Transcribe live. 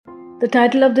The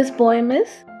title of this poem is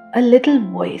A Little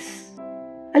Voice.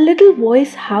 A little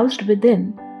voice housed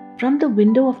within, from the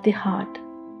window of the heart,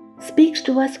 speaks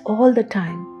to us all the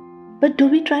time. But do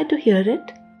we try to hear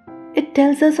it? It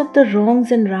tells us of the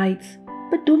wrongs and rights,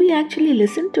 but do we actually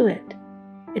listen to it?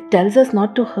 It tells us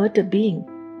not to hurt a being,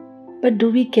 but do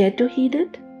we care to heed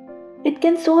it? It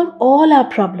can solve all our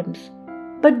problems,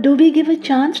 but do we give a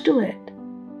chance to it?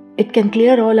 It can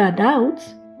clear all our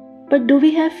doubts, but do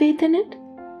we have faith in it?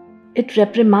 It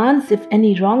reprimands if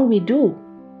any wrong we do,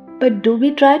 but do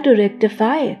we try to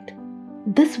rectify it?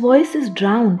 This voice is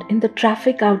drowned in the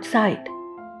traffic outside,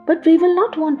 but we will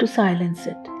not want to silence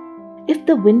it. If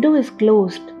the window is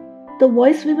closed, the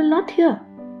voice we will not hear,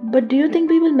 but do you think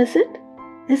we will miss it?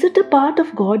 Is it a part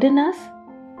of God in us?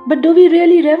 But do we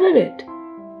really revere it?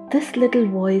 This little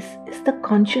voice is the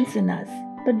conscience in us,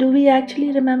 but do we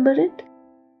actually remember it?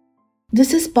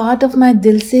 This is part of my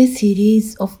Dil Se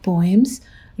series of poems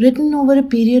written over a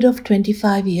period of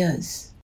 25 years.